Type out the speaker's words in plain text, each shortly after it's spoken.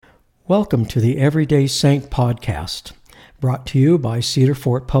Welcome to the Everyday Saint podcast, brought to you by Cedar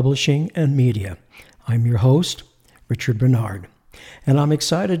Fort Publishing and Media. I'm your host, Richard Bernard, and I'm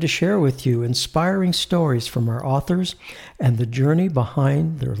excited to share with you inspiring stories from our authors and the journey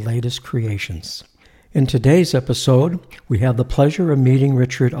behind their latest creations. In today's episode, we have the pleasure of meeting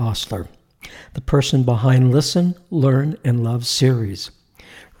Richard Ostler, the person behind Listen, Learn, and Love series.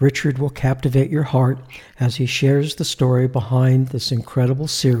 Richard will captivate your heart as he shares the story behind this incredible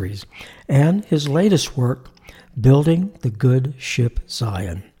series and his latest work, Building the Good Ship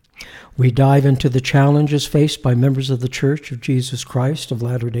Zion. We dive into the challenges faced by members of the Church of Jesus Christ of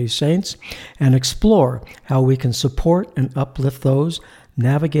Latter-day Saints and explore how we can support and uplift those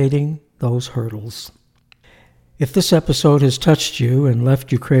navigating those hurdles. If this episode has touched you and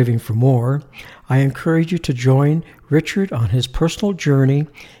left you craving for more, I encourage you to join Richard on his personal journey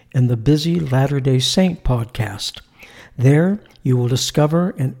in the Busy Latter-day Saint podcast. There, you will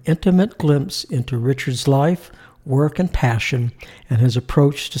discover an intimate glimpse into Richard's life, work, and passion, and his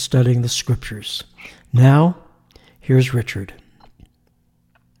approach to studying the Scriptures. Now, here's Richard.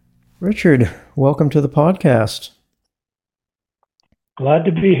 Richard, welcome to the podcast. Glad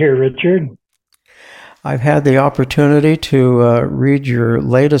to be here, Richard. I've had the opportunity to read your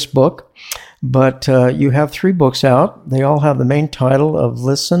latest book, but you have 3 books out. They all have the main title of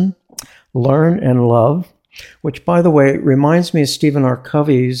Listen, Learn, and Love, which, by the way, reminds me of Stephen R.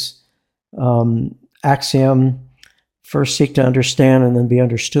 Covey's axiom, first seek to understand and then be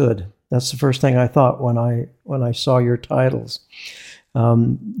understood. That's the first thing I thought when I saw your titles.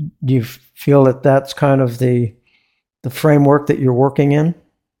 Do you feel that that's kind of the framework that you're working in?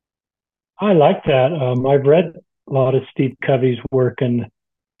 I like that. I've read a lot of Steve Covey's work, and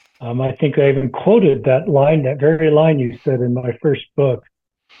I think I even quoted that very line you said in my first book.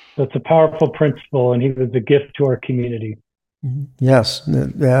 So it's a powerful principle, and he was a gift to our community. Yes,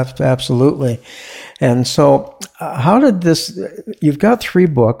 absolutely. And so how did this, you've got 3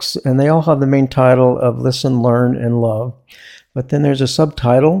 books, and they all have the main title of Listen, Learn, and Love. But then there's a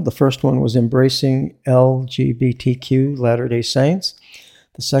subtitle. The first one was Embracing LGBTQ Latter-day Saints.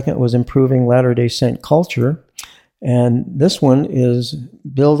 The second was Improving Latter-day Saint Culture. And this one is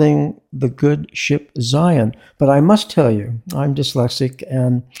Building the Good Ship Zion. But I must tell you, I'm dyslexic,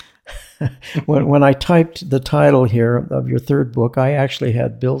 and when I typed the title here of your 3rd book, I actually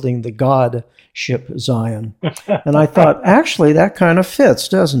had Building the God Ship Zion. And I thought, actually, that kind of fits,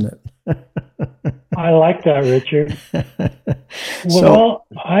 doesn't it? I like that, Richard. Well,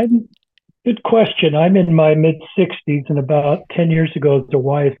 good question. I'm in my mid-60s, and about 10 years ago, as a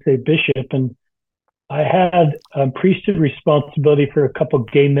YSA bishop, and I had priesthood responsibility for a couple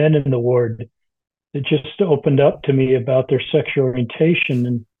of gay men in the ward that just opened up to me about their sexual orientation.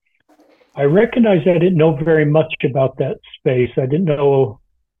 And I recognized I didn't know very much about that space. I didn't know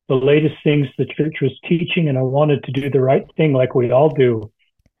the latest things the church was teaching, and I wanted to do the right thing like we all do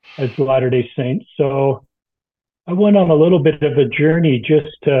as Latter-day Saints. So I went on a little bit of a journey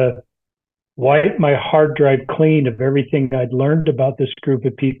just to wipe my hard drive clean of everything I'd learned about this group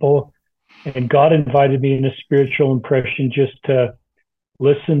of people. And God invited me in a spiritual impression just to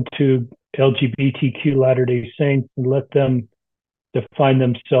listen to LGBTQ Latter-day Saints and let them define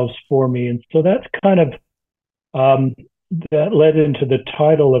themselves for me. And so that's kind of, that led into the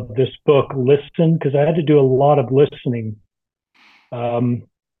title of this book, Listen, because I had to do a lot of listening,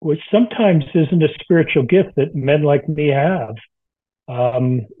 which sometimes isn't a spiritual gift that men like me have.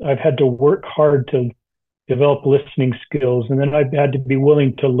 I've had to work hard to develop listening skills, and then I've had to be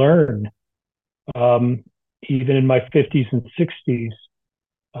willing to learn, even in my 50s and 60s,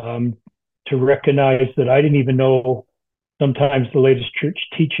 to recognize that I didn't even know sometimes the latest church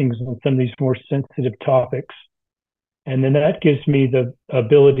teachings on some of these more sensitive topics. And then that gives me the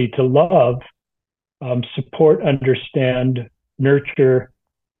ability to love, support, understand, nurture,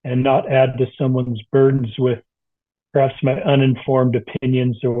 and not add to someone's burdens with perhaps my uninformed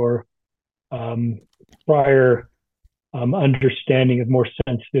opinions or prior understanding of more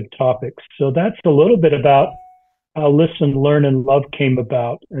sensitive topics. So that's a little bit about how Listen, Learn, and Love came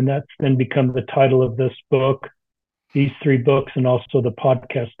about. And that's then become the title of this book, these 3 books, and also the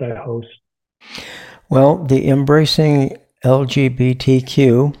podcast I host. Well, the Embracing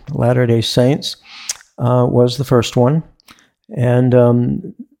LGBTQ Latter-day Saints was the first one. And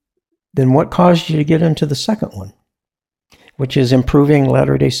then what caused you to get into the second one, which is Improving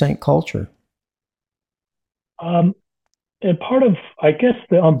Latter-day Saint Culture? And part of, I guess,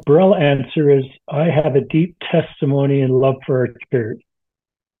 the umbrella answer is I have a deep testimony and love for our church.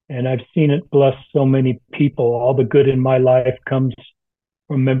 And I've seen it bless so many people. All the good in my life comes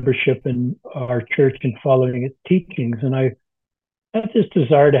from membership in our church and following its teachings. And I have this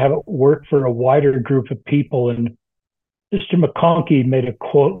desire to have it work for a wider group of people. And Mr. McConkie made a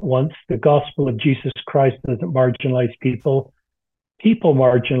quote once: "The gospel of Jesus Christ doesn't marginalize people, people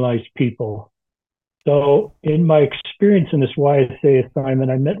marginalize people." So, in my experience in this YSA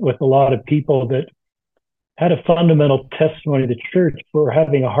assignment, I met with a lot of people that had a fundamental testimony of the church for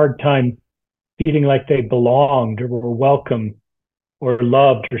having a hard time feeling like they belonged or were welcome or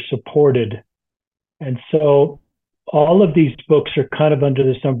loved or supported. And so all of these books are kind of under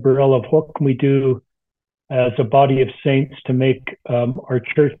this umbrella of what can we do as a body of saints to make our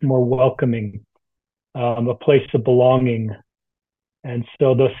church more welcoming, a place of belonging. And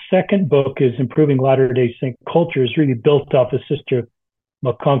so the second book is Improving Latter-day Saint Culture, is really built off of Sister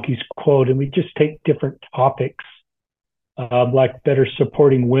McConkie's quote, and we just take different topics, like better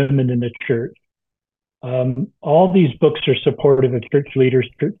supporting women in the church. All these books are supportive of church leaders,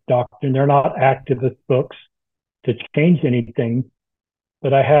 church doctrine. They're not activist books to change anything.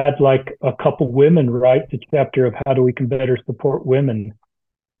 But I had like a couple women write the chapter of how do we can better support women.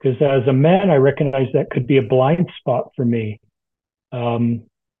 Because as a man, I recognize that could be a blind spot for me,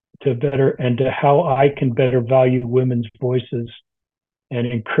 to better and to how I can better value women's voices and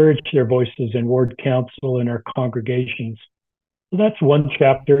encourage their voices in ward council in our congregations. So that's one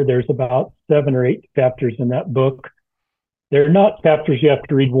chapter. There's about 7 or 8 chapters in that book. They're not chapters you have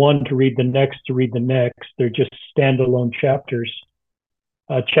to read one to read the next to read the next. They're just standalone chapters.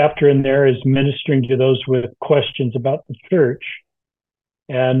 A chapter in there is ministering to those with questions about the church.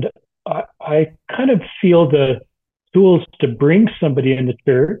 And I kind of feel the tools to bring somebody in the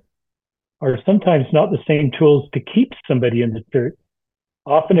church are sometimes not the same tools to keep somebody in the church.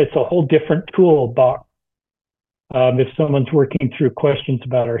 Often it's a whole different toolbox. If someone's working through questions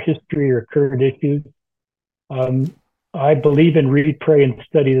about our history or current issues, I believe in read, pray, and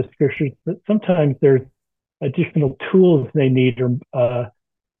study the scriptures, but sometimes there's additional tools they need, or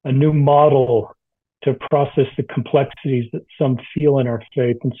a new model to process the complexities that some feel in our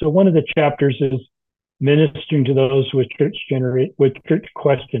faith. And so one of the chapters is ministering to those with church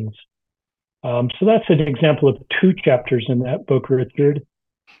questions. So that's an example of 2 chapters in that book, Richard.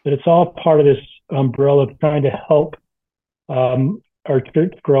 But it's all part of this umbrella of trying to help our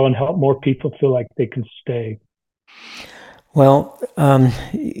church grow and help more people feel like they can stay. Well,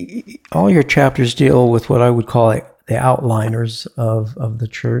 all your chapters deal with what I would call the outliners of the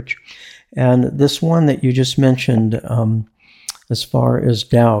church. And this one that you just mentioned, as far as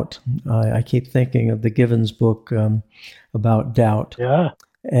doubt, I keep thinking of the Givens book about doubt. Yeah.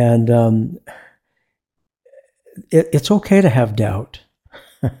 And it's okay to have doubt.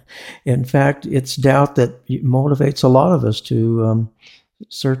 In fact, it's doubt that motivates a lot of us to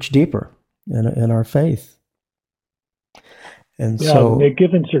search deeper in our faith. And yeah, so the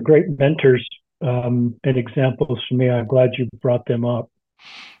Givens are great mentors and examples for me. I'm glad you brought them up.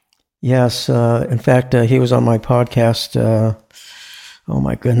 Yes. In fact, he was on my podcast, oh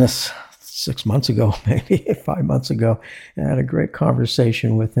my goodness, 6 months ago, maybe 5 months ago. And I had a great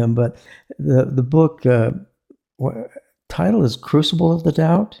conversation with him. But the book title is Crucible of the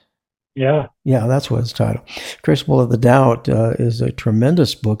Doubt. Yeah. Yeah, that's what it's titled. Crucible of the Doubt is a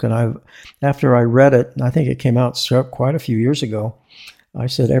tremendous book. And after I read it, I think it came out quite a few years ago, I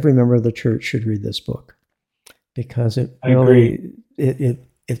said every member of the church should read this book, because it really,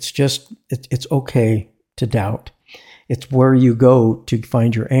 it's okay to doubt. It's where you go to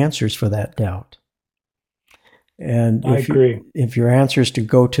find your answers for that doubt. And if your answer is to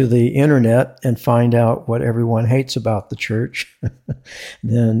go to the internet and find out what everyone hates about the church,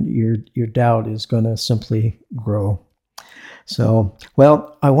 then your doubt is going to simply grow. So,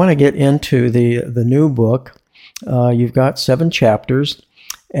 well, I want to get into the new book. You've got 7 chapters.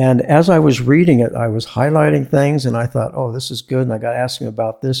 And as I was reading it, I was highlighting things, and I thought, oh, this is good. And I got asking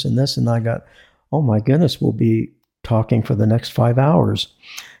about this and this, and I got, oh my goodness, we'll be talking for the next 5 hours.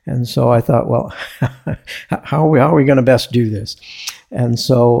 And so I thought, well, how are we going to best do this? And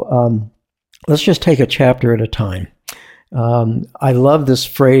so let's just take a chapter at a time. I love this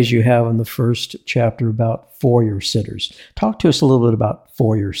phrase you have in the first chapter about foyer sitters. Talk to us a little bit about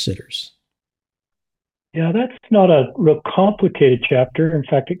foyer sitters. Yeah, that's not a real complicated chapter. In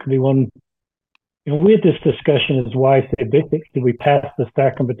fact, it could be one. We had this discussion as why I say basic, do we pass the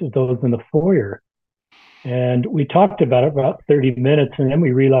sacrament to those in the foyer? And we talked about it about 30 minutes, and then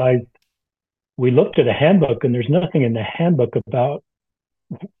we realized we looked at a handbook, and there's nothing in the handbook about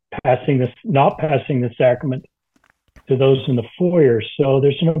not passing the sacrament to those in the foyer. So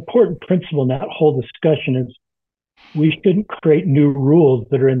there's an important principle in that whole discussion is we shouldn't create new rules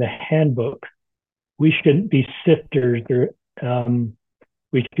that are in the handbook. We shouldn't be sifters, or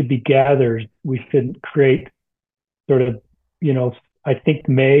we should be gatherers. We shouldn't create sort of I think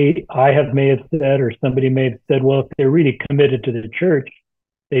may have said, or somebody may have said, well, if they're really committed to the church,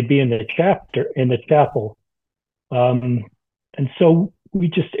 they'd be in the chapel. And so we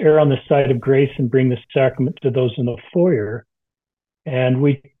just err on the side of grace and bring the sacrament to those in the foyer. And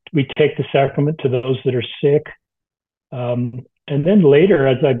we take the sacrament to those that are sick. And then later,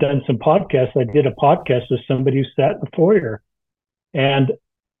 as I've done some podcasts, I did a podcast with somebody who sat in the foyer. And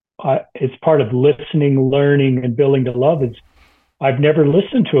it's part of listening, learning, and building to love. I've never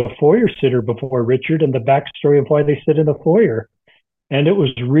listened to a foyer sitter before, Richard, and the backstory of why they sit in the foyer. And it was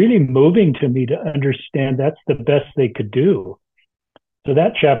really moving to me to understand that's the best they could do. So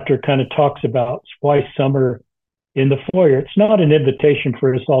that chapter kind of talks about why some are in the foyer. It's not an invitation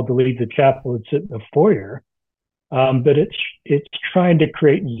for us all to leave the chapel and sit in the foyer, but it's trying to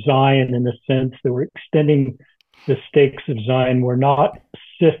create Zion in the sense that we're extending the stakes of Zion. We're not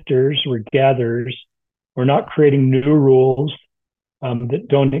sifters, we're gatherers. We're not creating new rules that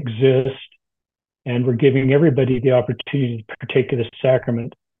don't exist. And we're giving everybody the opportunity to partake of the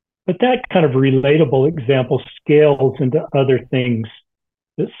sacrament. But that kind of relatable example scales into other things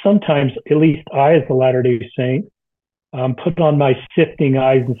that sometimes, at least I, as a Latter-day Saint, put on my sifting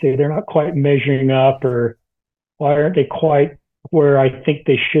eyes and say they're not quite measuring up, or why aren't they quite where I think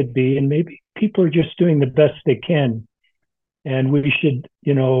they should be? And maybe people are just doing the best they can. And we should,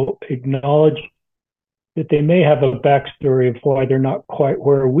 acknowledge that they may have a backstory of why they're not quite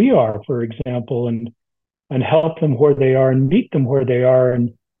where we are, for example, and help them where they are and meet them where they are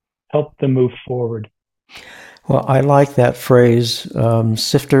and help them move forward. Well, I like that phrase,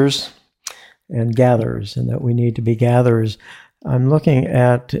 sifters and gatherers, and that we need to be gatherers. I'm looking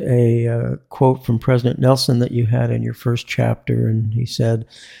at a quote from President Nelson that you had in your first chapter, and he said,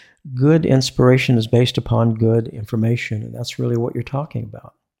 good inspiration is based upon good information, and that's really what you're talking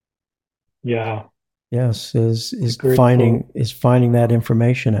about. Yeah. Yes, is finding that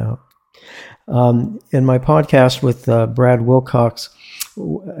information out. In my podcast with Brad Wilcox,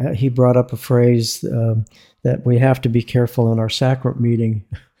 he brought up a phrase that we have to be careful in our sacrament meeting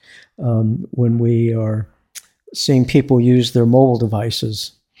when we are seeing people use their mobile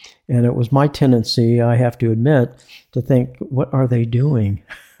devices. And it was my tendency, I have to admit, to think, what are they doing?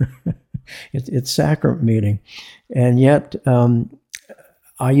 It's sacrament meeting. And yet,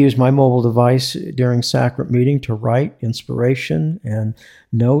 I use my mobile device during sacrament meeting to write inspiration and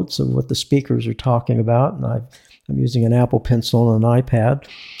notes of what the speakers are talking about. And I'm using an Apple Pencil and an iPad.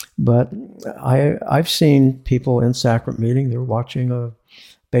 But I've seen people in sacrament meeting, they're watching a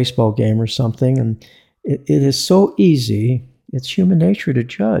baseball game or something, and it is so easy. It's human nature to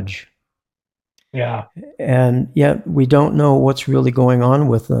judge. Yeah. And yet we don't know what's really going on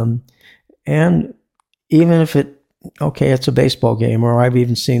with them. And even if it's a baseball game, or I've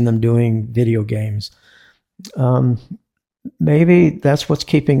even seen them doing video games, maybe that's what's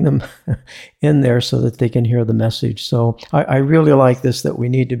keeping them in there so that they can hear the message. So I really like this, that we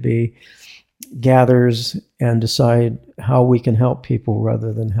need to be gatherers and decide how we can help people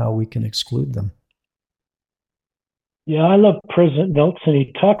rather than how we can exclude them. Yeah, I love President Nelson.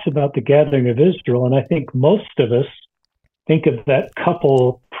 He talks about the gathering of Israel, and I think most of us think of that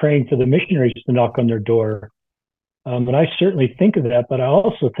couple praying for the missionaries to knock on their door. And I certainly think of that, but I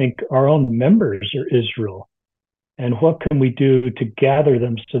also think our own members are Israel. And what can we do to gather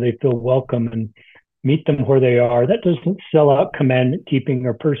them so they feel welcome and meet them where they are? That doesn't sell out commandment keeping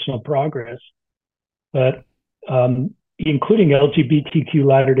or personal progress, but including LGBTQ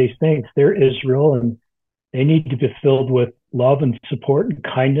Latter-day Saints, they're Israel, and they need to be filled with love and support and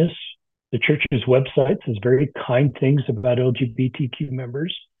kindness. The church's website says very kind things about LGBTQ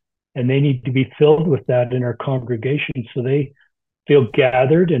members, and they need to be filled with that in our congregation so they feel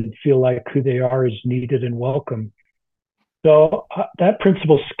gathered and feel like who they are is needed and welcome. So that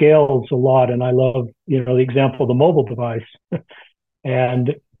principle scales a lot, and I love, the example of the mobile device.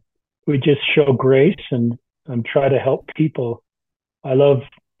 And we just show grace and try to help people. So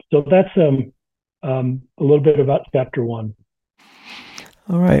that's a little bit about chapter 1.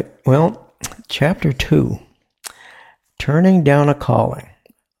 All right. Well, chapter 2, turning down a calling.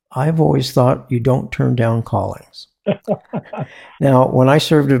 I've always thought you don't turn down callings. Now, when I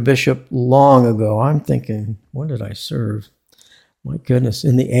served as bishop long ago, I'm thinking, when did I serve? My goodness,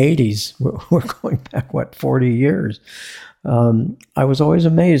 in the 80s. We're going back, 40 years. I was always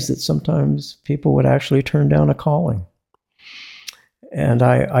amazed that sometimes people would actually turn down a calling. And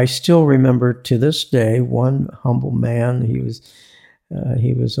I still remember to this day one humble man. He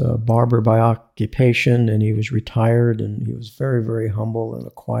was a barber by occupation, and he was retired, and he was very, very humble and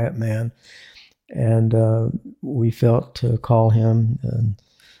a quiet man. And we felt to call him, and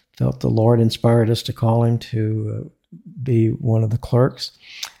felt the Lord inspired us to call him to be one of the clerks,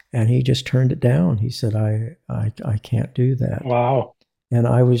 and he just turned it down. He said, I can't do that. Wow. And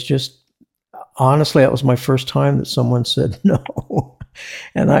I was just, honestly, that was my first time that someone said no.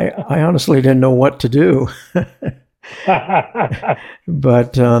 And I honestly didn't know what to do.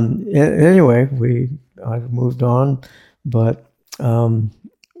 But anyway, I've moved on. But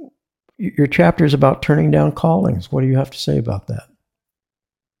your chapter is about turning down callings. What do you have to say about that?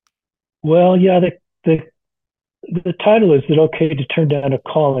 Well, yeah, the title is "It Okay to Turn Down a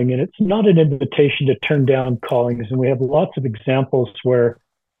Calling?" And it's not an invitation to turn down callings. And we have lots of examples where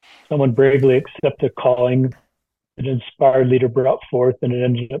someone bravely accepted a calling, an inspired leader brought forth, and it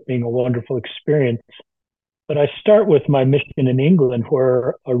ended up being a wonderful experience. But I start with my mission in England,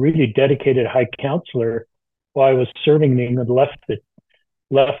 where a really dedicated high counselor, while I was serving in England, left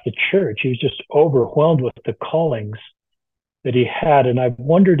the church. He was just overwhelmed with the callings that he had, and I've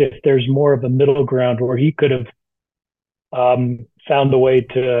wondered if there's more of a middle ground where he could have found a way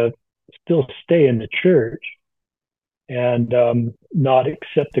to still stay in the church and not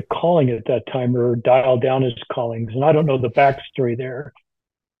accept a calling at that time or dial down his callings. And I don't know the backstory there.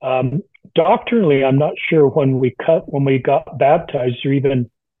 Doctrinally, I'm not sure when we got baptized or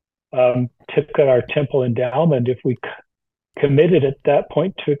even took out our temple endowment, if we committed at that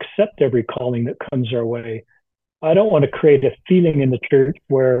point to accept every calling that comes our way. I don't want to create a feeling in the church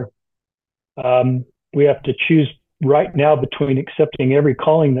where we have to choose right now between accepting every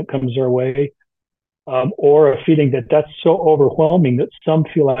calling that comes our way or a feeling that that's so overwhelming that some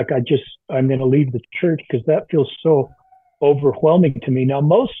feel like I'm going to leave the church because that feels so overwhelming to me. Now,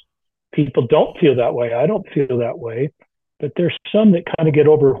 most people don't feel that way. I don't feel that way. But there's some that kind of get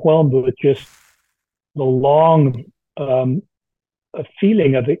overwhelmed with just the long a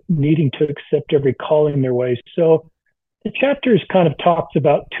feeling of it needing to accept every calling their way. So the chapters kind of talks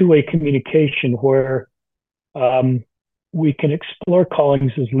about two-way communication where we can explore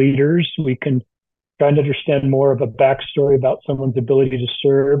callings as leaders. We can try to understand more of a backstory about someone's ability to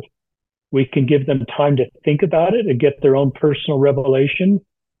serve. We can give them time to think about it and get their own personal revelation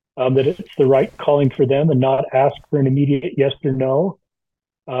that it's the right calling for them and not ask for an immediate yes or no.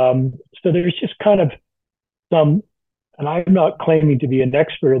 So there's just kind of some, and I'm not claiming to be an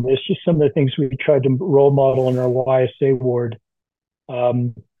expert in this, just some of the things we tried to role model in our YSA ward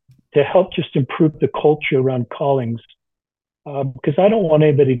to help just improve the culture around callings. Because I don't want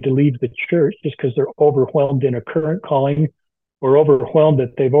anybody to leave the church just because they're overwhelmed in a current calling or overwhelmed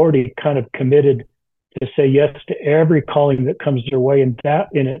that they've already kind of committed to say yes to every calling that comes their way. And that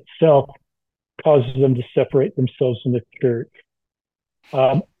in itself causes them to separate themselves from the church.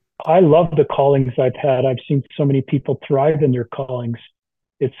 I love the callings I've had. I've seen so many people thrive in their callings.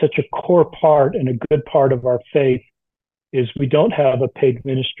 It's such a core part and a good part of our faith is we don't have a paid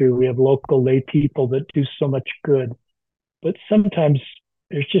ministry. We have local lay people that do so much good. But sometimes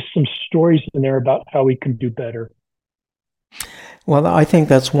there's just some stories in there about how we can do better. Well, I think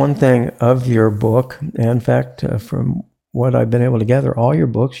that's one thing of your book. In fact, from what I've been able to gather, all your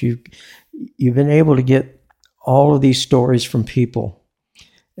books, you've been able to get all of these stories from people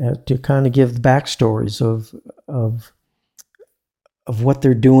to kind of give the backstories of what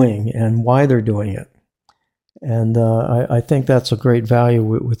they're doing and why they're doing it. And I think that's a great value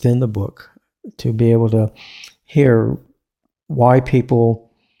within the book, to be able to hear why people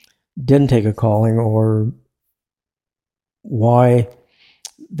didn't take a calling or why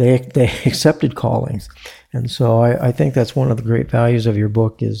they accepted callings. And so I think that's one of the great values of your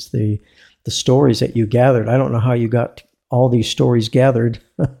book is the stories that you gathered. I don't know how you got all these stories gathered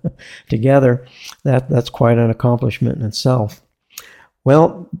together. That's quite an accomplishment in itself.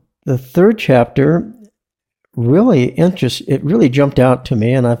 Well, the third chapter it really jumped out to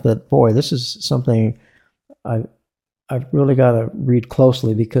me, and I thought, boy, this is something I've really got to read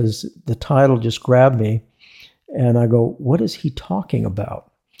closely because the title just grabbed me, and I go, what is he talking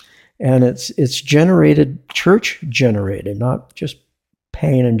about? And it's church generated, not just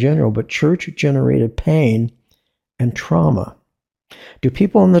pain in general, but church generated pain and trauma. Do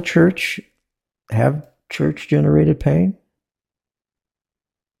people in the church have church generated pain?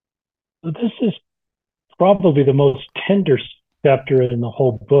 This is probably the most tender chapter in the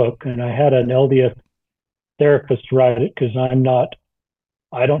whole book. And I had an LDS therapist write it because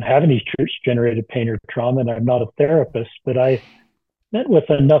I don't have any church generated pain or trauma, and I'm not a therapist, but I met with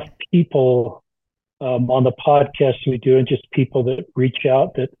enough people on the podcast we do and just people that reach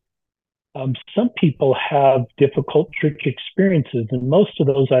out that some people have difficult church experiences, and most of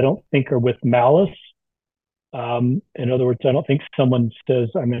those I don't think are with malice. In other words, I don't think someone says,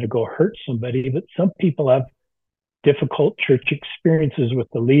 I'm going to go hurt somebody, but some people have difficult church experiences with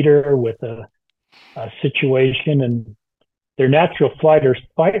the leader, with a situation, and their natural flight or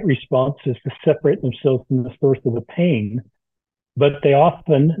fight response is to separate themselves from the source of the pain. But they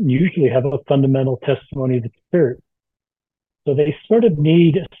often, usually, have a fundamental testimony of the church. So they sort of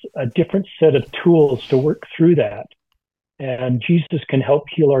need a different set of tools to work through that. And Jesus can help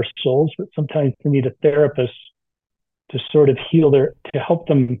heal our souls, but sometimes we need a therapist to sort of to help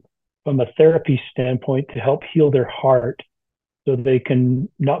them from a therapy standpoint, to help heal their heart so they can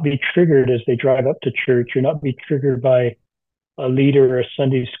not be triggered as they drive up to church or not be triggered by a leader or a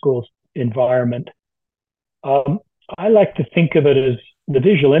Sunday school environment. I like to think of it as the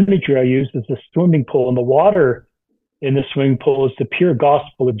visual imagery I use is a swimming pool, and the water in the swimming pool is the pure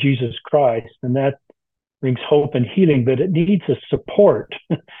gospel of Jesus Christ, and that brings hope and healing, but it needs a support.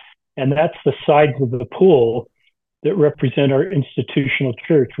 And that's the sides of the pool that represent our institutional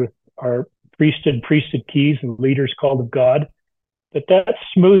church with our priesthood keys and leaders called of God. But that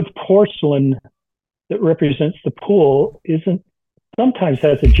smooth porcelain that represents the pool sometimes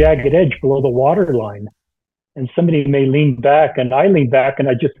has a jagged edge below the water line. And somebody may lean back, and I lean back and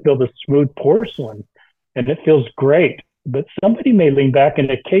I just feel the smooth porcelain and it feels great. But somebody may lean back and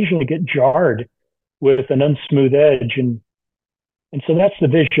occasionally get jarred with an unsmooth edge. And so that's the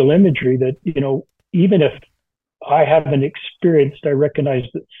visual imagery that, even if I haven't experienced, I recognize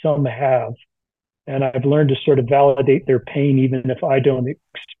that some have. And I've learned to sort of validate their pain, even if I don't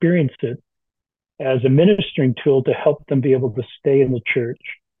experience it, as a ministering tool to help them be able to stay in the church.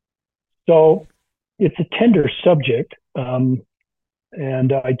 So it's a tender subject.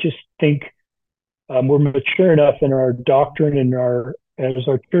 And I just think we're mature enough in our doctrine and as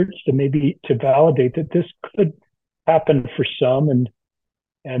our church to validate that this could happen for some,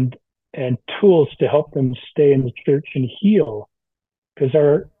 and tools to help them stay in the church and heal.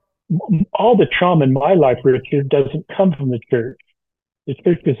 Because all the trauma in my life, Richard, doesn't come from the church. The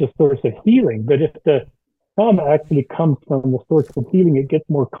church is a source of healing, but if the trauma actually comes from the source of healing, it gets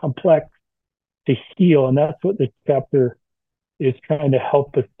more complex to heal, and that's what this chapter is trying to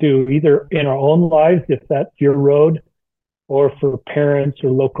help us do, either in our own lives, if that's your road, or for parents or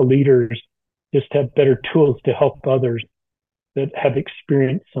local leaders, just have better tools to help others that have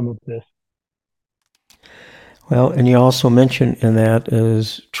experienced some of this. Well, and you also mentioned in that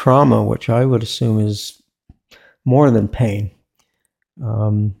is trauma, which I would assume is more than pain.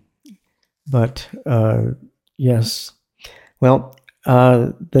 But yes. Well,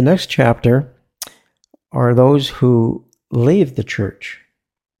 the next chapter are those who leave the church.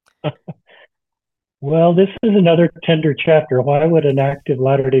 Well, this is another tender chapter. Why would an active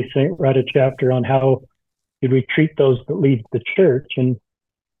Latter-day Saint write a chapter on how should we treat those that leave the church? And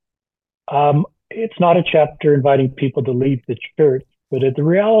it's not a chapter inviting people to leave the church, but the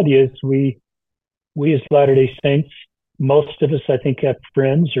reality is we as Latter-day Saints, most of us, I think, have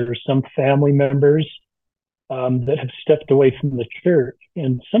friends or some family members that have stepped away from the church.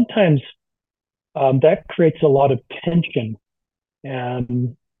 And sometimes that creates a lot of tension.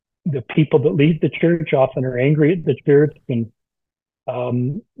 And the people that leave the church often are angry at the church, and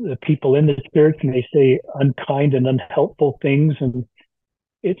the people in the church may say unkind and unhelpful things. And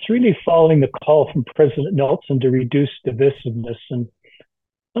it's really following the call from President Nelson to reduce divisiveness. And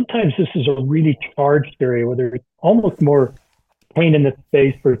sometimes this is a really charged area where there's almost more pain in the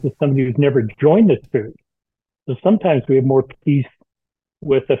face versus somebody who's never joined the church. So sometimes we have more peace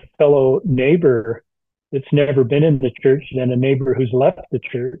with a fellow neighbor that's never been in the church than a neighbor who's left the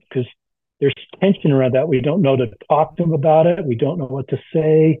church, because there's tension around that. We don't know to talk to them about it. We don't know what to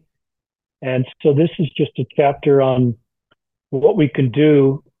say. And so this is just a chapter on what we can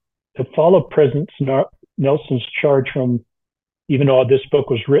do to follow President Nelson's charge from, even though this book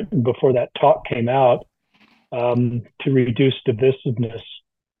was written before that talk came out, to reduce divisiveness.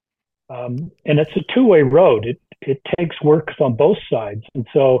 And it's a two-way road. It takes work on both sides. And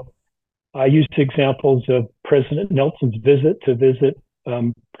so I used examples of President Nelson's visit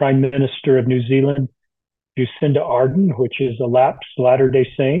Prime Minister of New Zealand, Jacinda Ardern, which is a lapsed Latter-day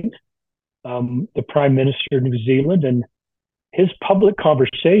Saint, the Prime Minister of New Zealand, and his public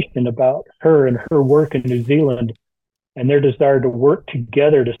conversation about her and her work in New Zealand and their desire to work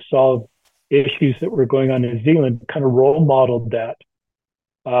together to solve issues that were going on in New Zealand kind of role modeled that.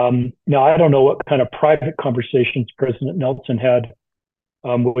 Now, I don't know what kind of private conversations President Nelson had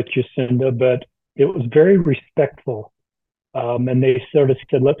with Jacinda, but it was very respectful. And they sort of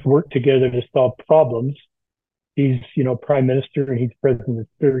said, let's work together to solve problems. He's, Prime Minister and he's President of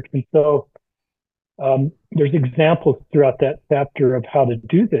the Church. And so there's examples throughout that chapter of how to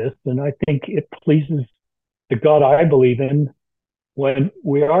do this. And I think it pleases the God I believe in when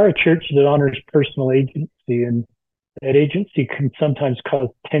we are a church that honors personal agency, and that agency can sometimes cause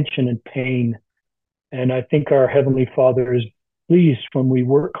tension and pain. And I think our Heavenly Father is pleased when we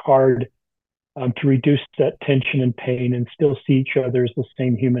work hard to reduce that tension and pain and still see each other as the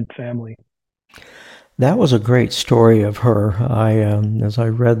same human family. That was a great story of her. As I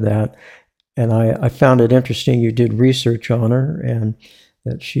read that, and I found it interesting. You did research on her, and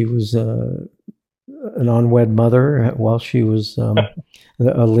that she was an unwed mother while she was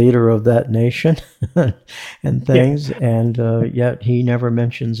a leader of that nation and things. Yeah. And yet he never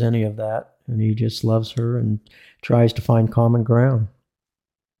mentions any of that, and he just loves her and tries to find common ground.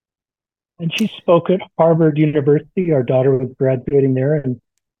 And she spoke at Harvard University. Our daughter was graduating there, and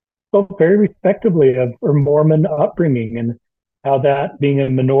spoke very respectably of her Mormon upbringing and how that, being a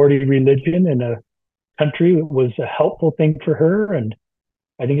minority religion in a country, was a helpful thing for her. And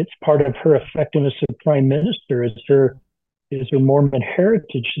I think it's part of her effectiveness as prime minister is her Mormon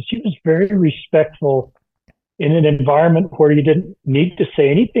heritage. She was very respectful in an environment where you didn't need to say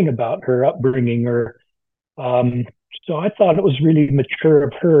anything about her upbringing. So I thought it was really mature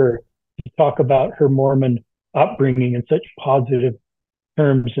of her to talk about her Mormon upbringing in such positive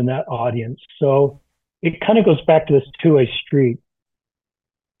terms in that audience. So it kind of goes back to this two-way street.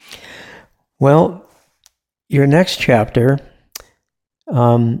 Well, your next chapter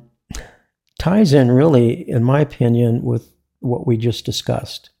ties in really, in my opinion, with what we just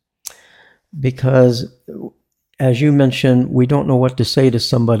discussed. Because, as you mentioned, we don't know what to say to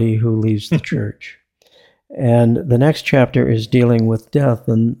somebody who leaves the church. And the next chapter is dealing with death.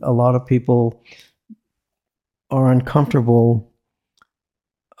 And a lot of people are uncomfortable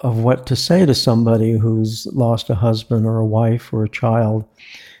of what to say to somebody who's lost a husband or a wife or a child.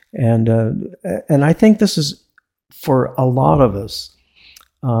 And I think this is for a lot of us.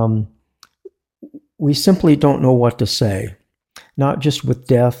 We simply don't know what to say, not just with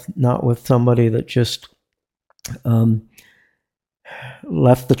death, not with somebody that just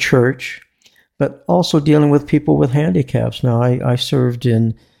left the church, but also dealing with people with handicaps. Now, I served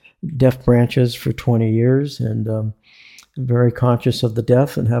in deaf branches for 20 years, and I'm very conscious of the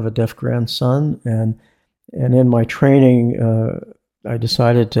deaf and have a deaf grandson. And in my training, I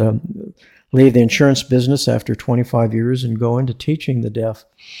decided to leave the insurance business after 25 years and go into teaching the deaf.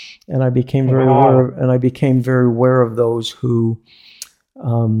 And I became very aware of those who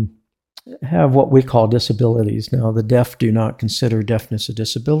have what we call disabilities. Now, the deaf do not consider deafness a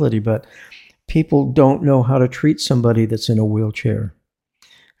disability, but people don't know how to treat somebody that's in a wheelchair.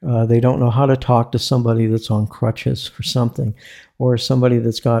 They don't know how to talk to somebody that's on crutches or something, or somebody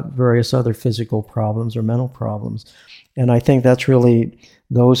that's got various other physical problems or mental problems. And I think that's really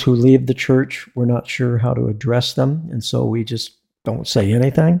those who leave the church, we're not sure how to address them, and so we just don't say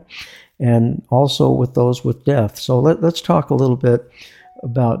anything. And also with those with death. So let's talk a little bit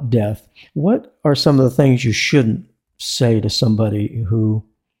about death. What are some of the things you shouldn't say to somebody who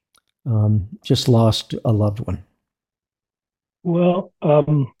just lost a loved one? Well,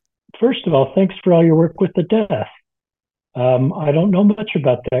 first of all, thanks for all your work with the deaf. I don't know much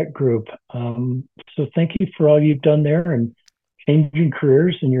about that group. So thank you for all you've done there and changing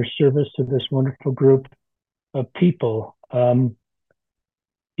careers and your service to this wonderful group of people.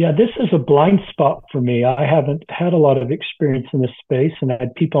 Yeah, this is a blind spot for me. I haven't had a lot of experience in this space, and I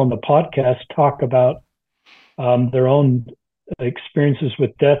had people on the podcast talk about their own experiences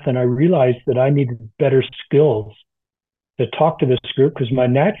with death, and I realized that I needed better skills to talk to this group, because my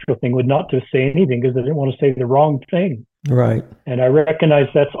natural thing would not to say anything because I didn't want to say the wrong thing. Right. And I recognize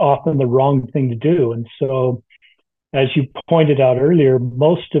that's often the wrong thing to do. And so, as you pointed out earlier,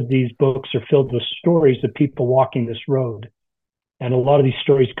 most of these books are filled with stories of people walking this road. And a lot of these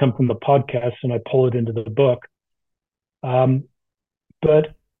stories come from the podcast, and I pull it into the book.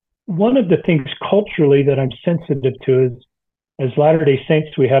 But one of the things culturally that I'm sensitive to is, as Latter-day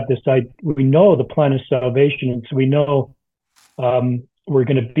Saints, we have this, we know the plan of salvation, and so we know we're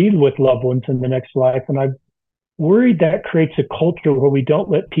going to be with loved ones in the next life. And I'm worried that creates a culture where we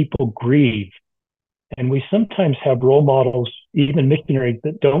don't let people grieve. And we sometimes have role models, even missionaries,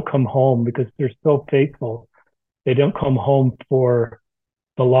 that don't come home because they're so faithful. They don't come home for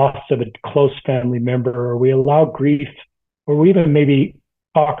the loss of a close family member, or we allow grief, or we even maybe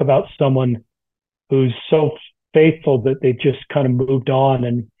talk about someone who's so faithful that they've just kind of moved on.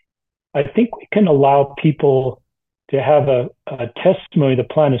 And I think we can allow people to have a testimony of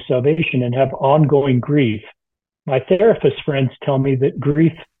the plan of salvation and have ongoing grief. My therapist friends tell me that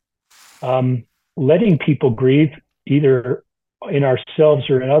grief, letting people grieve either in ourselves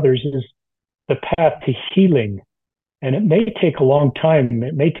or in others, is the path to healing. And it may take a long time.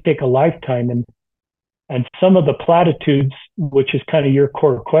 It may take a lifetime. And some of the platitudes, which is kind of your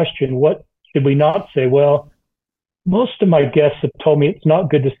core question, what should we not say? Well, most of my guests have told me it's not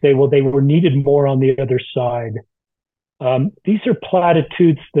good to say, well, they were needed more on the other side. These are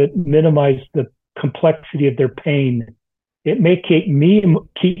platitudes that minimize the complexity of their pain. It may keep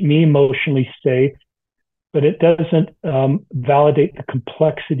me emotionally safe, but it doesn't validate the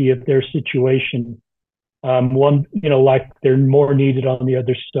complexity of their situation. One, like they're more needed on the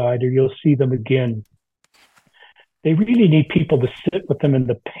other side, or you'll see them again. They really need people to sit with them in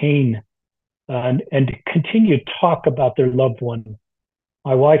the pain and to continue to talk about their loved one.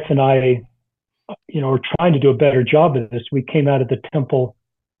 My wife and I, are trying to do a better job of this. We came out of the temple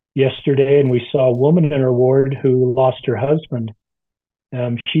yesterday and we saw a woman in our ward who lost her husband.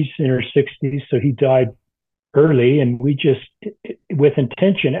 She's in her 60s, so he died early. And we just, with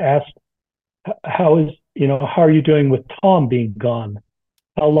intention, asked, how are you doing with Tom being gone?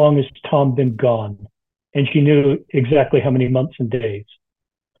 How long has Tom been gone? And she knew exactly how many months and days.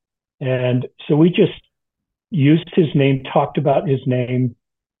 And so we just used his name, talked about his name,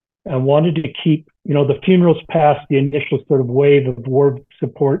 and wanted to keep, the funerals passed, the initial sort of wave of war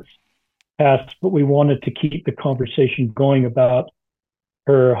supports passed, but we wanted to keep the conversation going about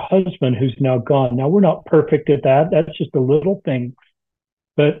her husband who's now gone. Now, we're not perfect at that. That's just a little thing.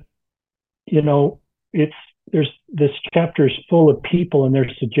 But, this chapter is full of people and their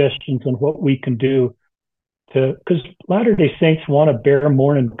suggestions on what we can do because Latter-day Saints want to bear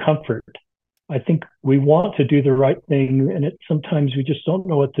mourn and comfort. I think we want to do the right thing, and sometimes we just don't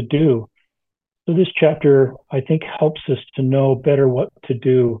know what to do. So this chapter, I think, helps us to know better what to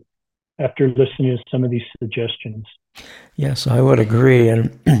do after listening to some of these suggestions. Yes, I would agree.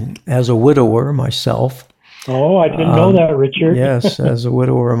 And as a widower myself. Oh, I didn't know that, Richard. Yes, as a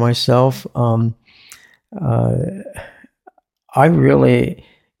widower myself,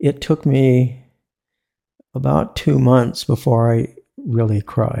 it took me about 2 months before I really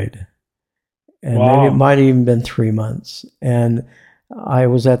cried. And wow. Maybe it might have even been 3 months. And I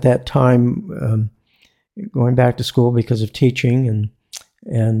was at that time going back to school because of teaching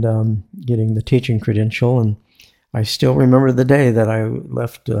and getting the teaching credential. And I still remember the day that I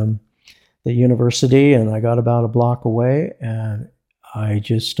left the university and I got about a block away and I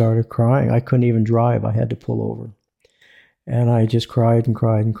just started crying. I couldn't even drive. I had to pull over. And I just cried and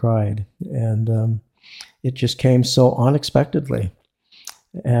cried and cried. And it just came so unexpectedly.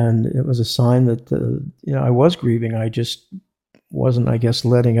 And it was a sign that, I was grieving. I just wasn't, I guess,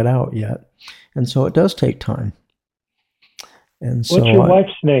 letting it out yet. And so it does take time. And what's your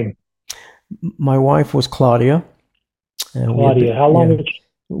wife's name? My wife was Claudia. And Claudia, how long has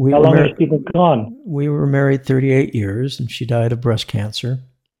she been gone? We were married 38 years, and she died of breast cancer.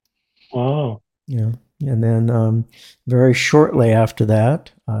 Wow. Yeah. And then very shortly after that,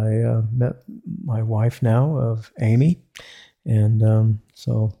 I met my wife now, of Amy. And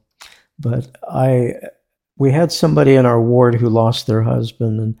we had somebody in our ward who lost their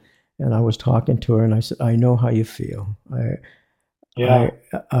husband, and I was talking to her, and I said, I know how you feel. I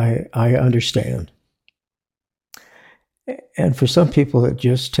understand. And for some people, it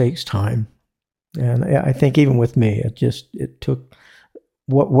just takes time. And I think even with me, it took,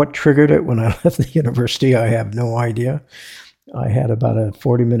 what triggered it when I left the university, I have no idea. I had about a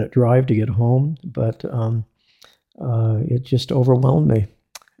 40-minute drive to get home, but it just overwhelmed me.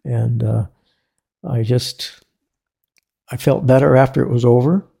 And I felt better after it was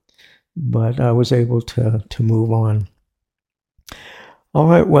over, but I was able to move on. All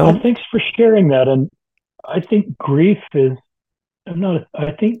right, well. Thanks for sharing that. And I think grief is a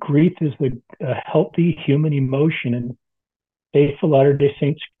healthy human emotion, and faithful Latter-day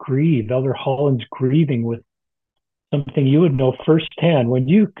Saints grieve. Elder Holland's grieving with something you would know firsthand. When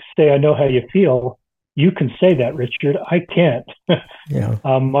you say, I know how you feel, you can say that, Richard. I can't. Yeah.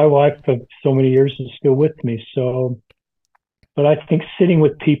 My wife of so many years is still with me. But I think sitting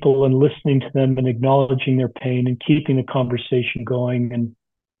with people and listening to them and acknowledging their pain and keeping the conversation going and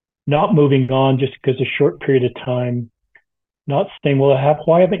not moving on just because a short period of time, not saying, well,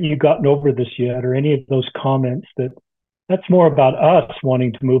 why haven't you gotten over this yet? Or any of those comments. That's more about us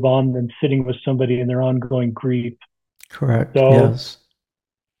wanting to move on than sitting with somebody in their ongoing grief. Correct. So, yes.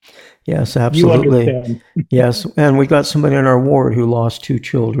 Yes, absolutely. Yes, and we got somebody in our ward who lost 2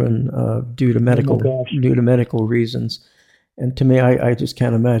 children due to medical reasons. And to me, I just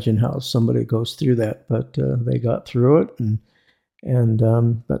can't imagine how somebody goes through that. But they got through it,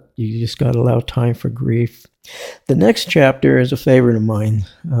 but you just got to allow time for grief. The next chapter is a favorite of mine.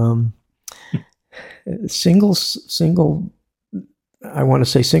 Single. I want to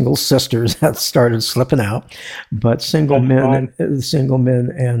say single sisters. That started slipping out, but single men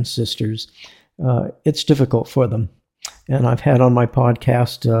and sisters. It's difficult for them, and I've had on my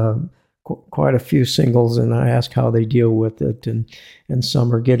podcast quite a few singles, and I ask how they deal with it, and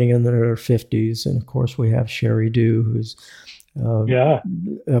some are getting in their 50s, and of course we have Sherry Dew, who's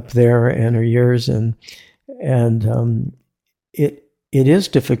up there in her years, and it is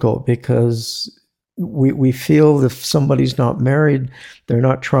difficult because we feel if somebody's not married, they're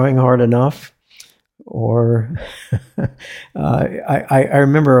not trying hard enough. Or I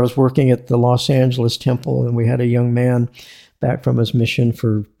remember I was working at the Los Angeles Temple, and we had a young man back from his mission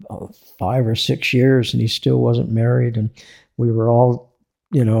for 5 or 6 years, and he still wasn't married. And we were all,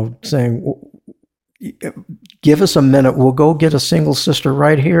 saying, give us a minute. We'll go get a single sister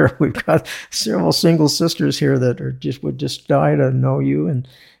right here. We've got several single sisters here that would just die to know you, and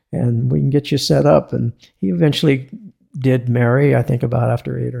we can get you set up. And he eventually did marry, I think about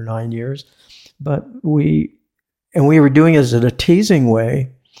after 8 or 9 years. But we were doing it in a teasing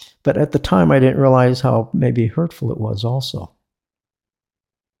way, but at the time I didn't realize how maybe hurtful it was also.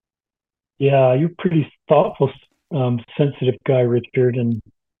 Yeah, you're a pretty thoughtful, sensitive guy, Richard. And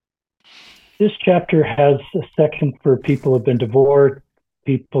this chapter has a section for people who have been divorced,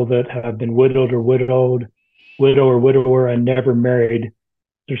 people that have been widowed or widowed, widow or widower, and never married.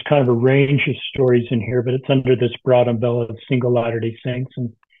 There's kind of a range of stories in here, but it's under this broad umbrella of single Latter-day Saints.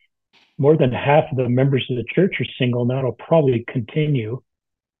 And more than half of the members of the church are single, and that'll probably continue.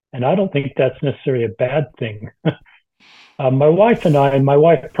 And I don't think that's necessarily a bad thing. My wife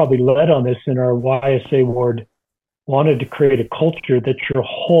probably led on this in our YSA ward, wanted to create a culture that you're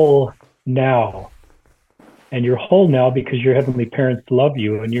whole now. And you're whole now because your heavenly parents love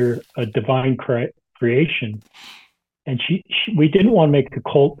you and you're a divine creation. And we didn't want to make the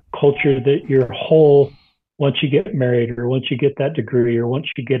culture that you're whole once you get married or once you get that degree or once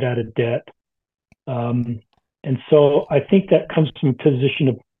you get out of debt. And so I think that comes from a position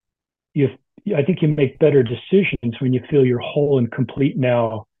of I think you make better decisions when you feel you're whole and complete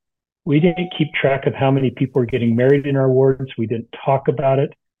now. We didn't keep track of how many people were getting married in our wards. We didn't talk about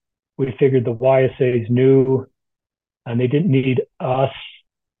it. We figured the YSAs knew, and they didn't need us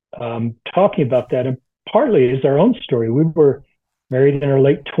talking about that. And partly is our own story. We were married in our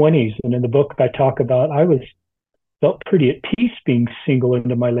late 20s, and in the book I talk about, I felt pretty at peace being single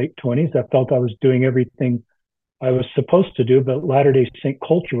into my late 20s. I felt I was doing everything I was supposed to do, but Latter-day Saint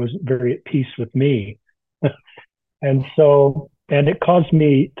culture wasn't very at peace with me. And it caused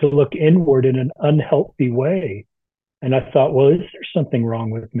me to look inward in an unhealthy way. And I thought, well, is there something wrong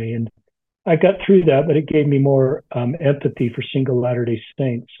with me? And I got through that, but it gave me more empathy for single Latter-day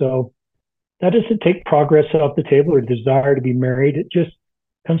Saints. So that doesn't take progress off the table or desire to be married. It just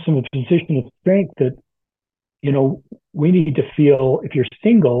comes from a position of strength that, we need to feel, if you're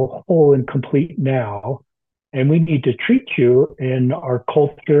single, whole and complete now. And we need to treat you in our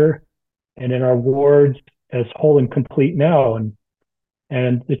culture and in our wards as whole and complete now.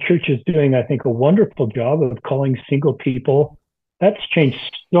 And the church is doing, I think, a wonderful job of calling single people. That's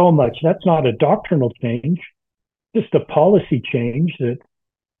changed so much. That's not a doctrinal change, just a policy change that,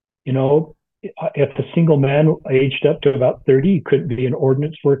 if a single man aged up to about 30, he couldn't be an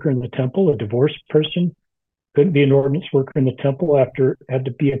ordinance worker in the temple. A divorced person couldn't be an ordinance worker in the temple after it had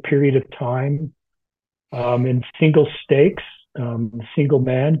to be a period of time. In single stakes, a single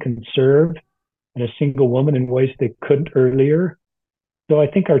man can serve and a single woman in ways they couldn't earlier. So I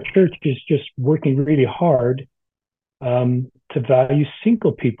think our church is just working really hard to value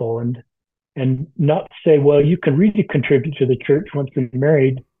single people and not say, well, you can really contribute to the church once you're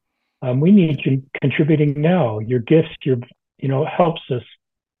married. We need you contributing now. Your gifts, helps us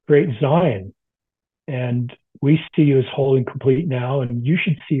create Zion. And we see you as whole and complete now, and you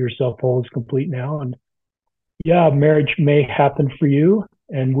should see yourself whole and complete now. And yeah, marriage may happen for you,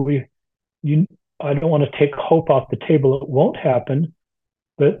 and I don't want to take hope off the table. It won't happen,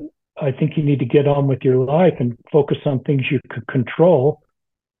 but I think you need to get on with your life and focus on things you could control,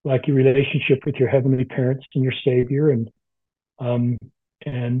 like your relationship with your heavenly parents and your Savior, and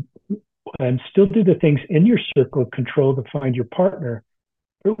still do the things in your circle of control to find your partner,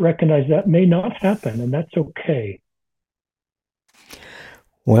 but recognize that may not happen, and that's okay.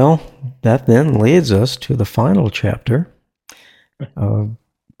 Well, that then leads us to the final chapter of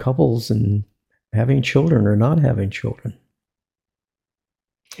couples and having children or not having children.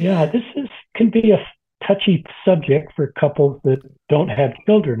 Yeah, this can be a touchy subject for couples that don't have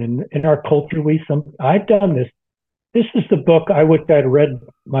children. And in our culture, I've done this. This is the book I wish I'd read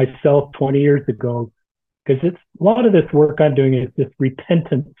myself 20 years ago, because a lot of this work I'm doing is just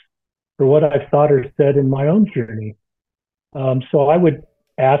repentance for what I've thought or said in my own journey. So I would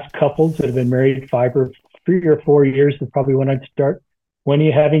ask couples that have been married 3 or 4 years is probably when I'd start. When are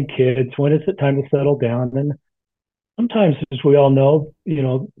you having kids? When is it time to settle down? And sometimes, as we all know,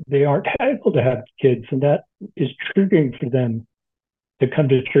 they aren't able to have kids, and that is triggering for them to come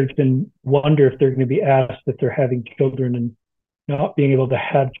to church and wonder if they're going to be asked if they're having children and not being able to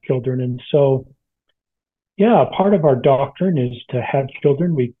have children. And so, yeah, part of our doctrine is to have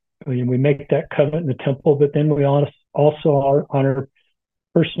children. We make that covenant in the temple, but then we also honor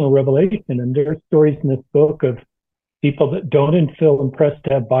personal revelation. And there are stories in this book of people that don't feel impressed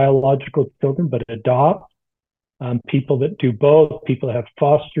to have biological children, but adopt. People that do both, people that have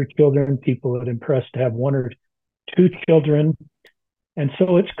foster children, people that are impressed to have one or two children. And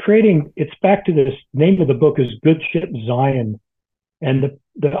so it's back to this name of the book is Good Ship Zion. And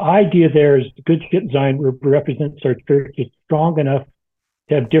the idea there is Good Ship Zion represents our church is strong enough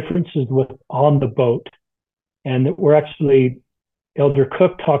to have differences on the boat. And that we're actually, Elder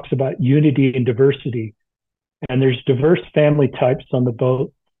Cook talks about unity and diversity. And there's diverse family types on the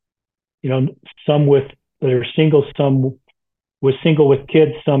boat. Some that are single, some with single with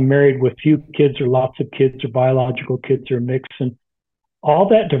kids, some married with few kids or lots of kids or biological kids or a mix. And all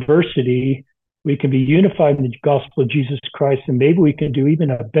that diversity, we can be unified in the gospel of Jesus Christ. And maybe we can do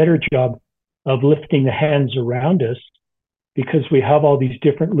even a better job of lifting the hands around us because we have all these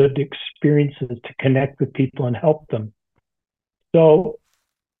different lived experiences to connect with people and help them. So,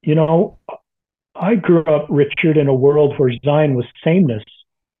 I grew up, Richard, in a world where Zion was sameness,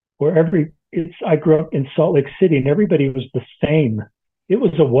 where I grew up in Salt Lake City and everybody was the same. It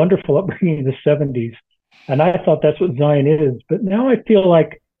was a wonderful upbringing in the 70s. And I thought that's what Zion is. But now I feel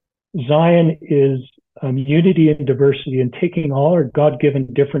like Zion is unity and diversity and taking all our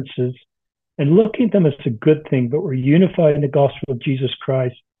God-given differences and looking at them as a good thing, but we're unified in the gospel of Jesus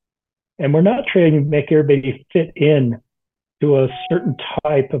Christ. And we're not trying to make everybody fit in to a certain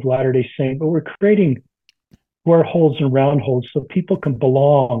type of Latter-day Saint, but we're creating square holes and round holes so people can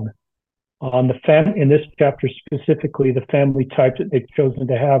belong on in this chapter specifically, the family type that they've chosen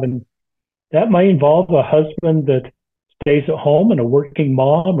to have. And that might involve a husband that stays at home and a working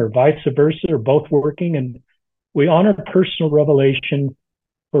mom or vice versa, or both working. And we honor personal revelation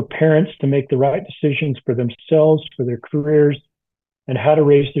for parents to make the right decisions for themselves, for their careers, and how to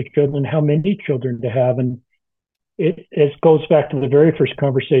raise their children, how many children to have. And it goes back to the very first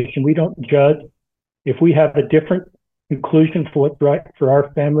conversation. We don't judge. If we have a different conclusion for what's right for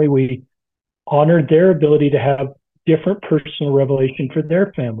our family, we honor their ability to have different personal revelation for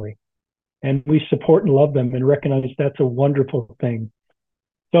their family. And we support and love them and recognize that's a wonderful thing.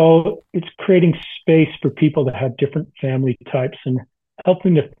 So it's creating space for people to have different family types and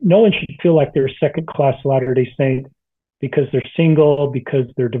helping no one should feel like they're a second-class Latter-day Saint because they're single, because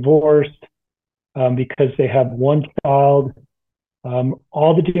they're divorced, because they have one child.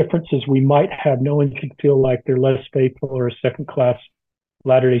 All the differences we might have, no one should feel like they're less faithful or a second-class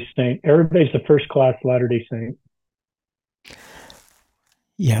Latter-day Saint. Everybody's a first-class Latter-day Saint.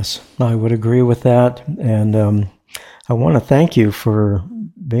 Yes, I would agree with that. And I want to thank you for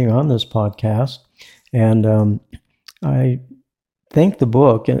being on this podcast. And I think the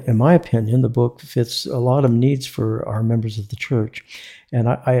book, in my opinion, the book fits a lot of needs for our members of the church. And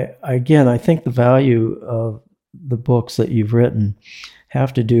I think the value of the books that you've written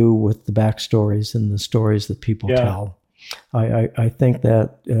have to do with the backstories and the stories that people tell. I think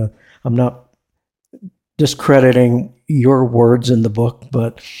that I'm not discrediting your words in the book,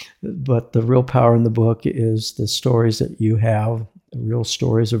 but the real power in the book is the stories that you have, the real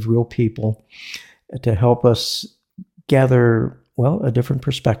stories of real people, to help us gather, a different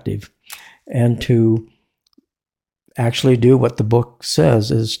perspective, and to actually do what the book says,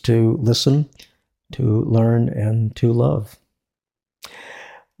 is to listen, to learn, and to love.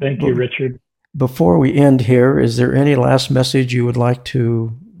 Thank you, Richard. Before we end here, is there any last message you would like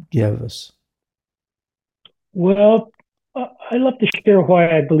to give us? Well, I love to share why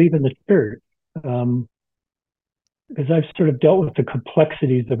I believe in the church, because I've sort of dealt with the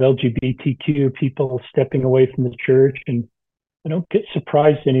complexities of LGBTQ people stepping away from the church, and I don't get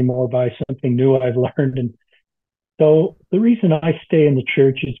surprised anymore by something new I've learned. And so the reason I stay in the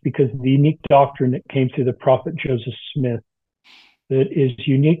church is because of the unique doctrine that came through the prophet Joseph Smith that is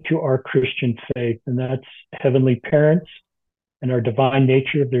unique to our Christian faith, and that's heavenly parents and our divine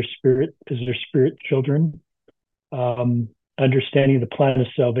nature of their spirit as their spirit children, understanding the plan of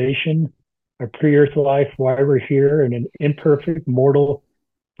salvation, our pre-earth life, why we're here in an imperfect, mortal,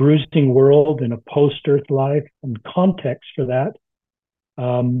 bruising world, in a post-earth life, and context for that.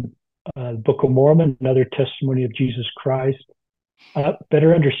 The Book of Mormon, another testimony of Jesus Christ,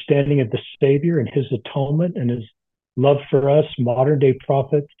 better understanding of the Savior and his atonement and his love for us, modern day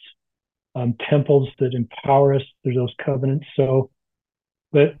prophets, temples that empower us through those covenants.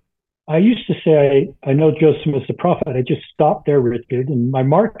 But I used to say I know Joseph as the prophet. I just stopped there, Richard. And my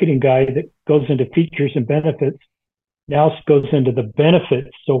marketing guy that goes into features and benefits now goes into the benefits.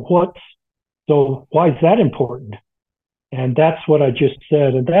 So why is that important? And that's what I just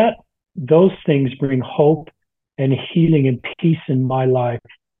said. And those things bring hope and healing and peace in my life,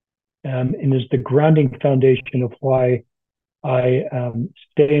 and is the grounding foundation of why I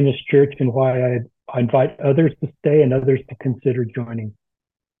stay in this church and why I invite others to stay and others to consider joining.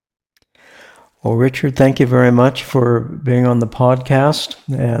 Well, Richard, thank you very much for being on the podcast,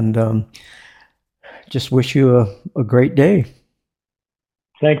 and just wish you a great day.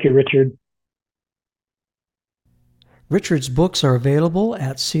 Thank you, Richard. Richard's books are available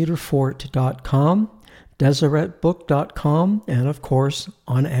at cedarfort.com, deseretbook.com, and of course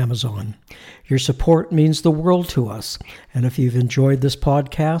on Amazon. Your support means the world to us, and if you've enjoyed this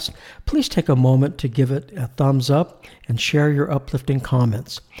podcast, please take a moment to give it a thumbs up and share your uplifting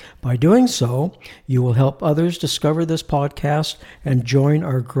comments. By doing so, you will help others discover this podcast and join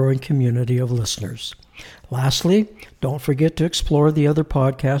our growing community of listeners. Lastly, don't forget to explore the other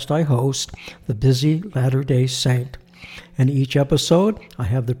podcast I host, The Busy Latter-day Saint. In each episode, I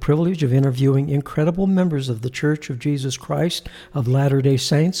have the privilege of interviewing incredible members of the Church of Jesus Christ of Latter-day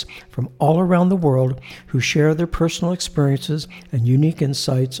Saints from all around the world who share their personal experiences and unique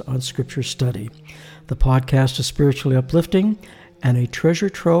insights on Scripture study. The podcast is spiritually uplifting and a treasure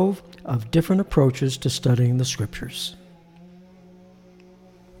trove of different approaches to studying the Scriptures.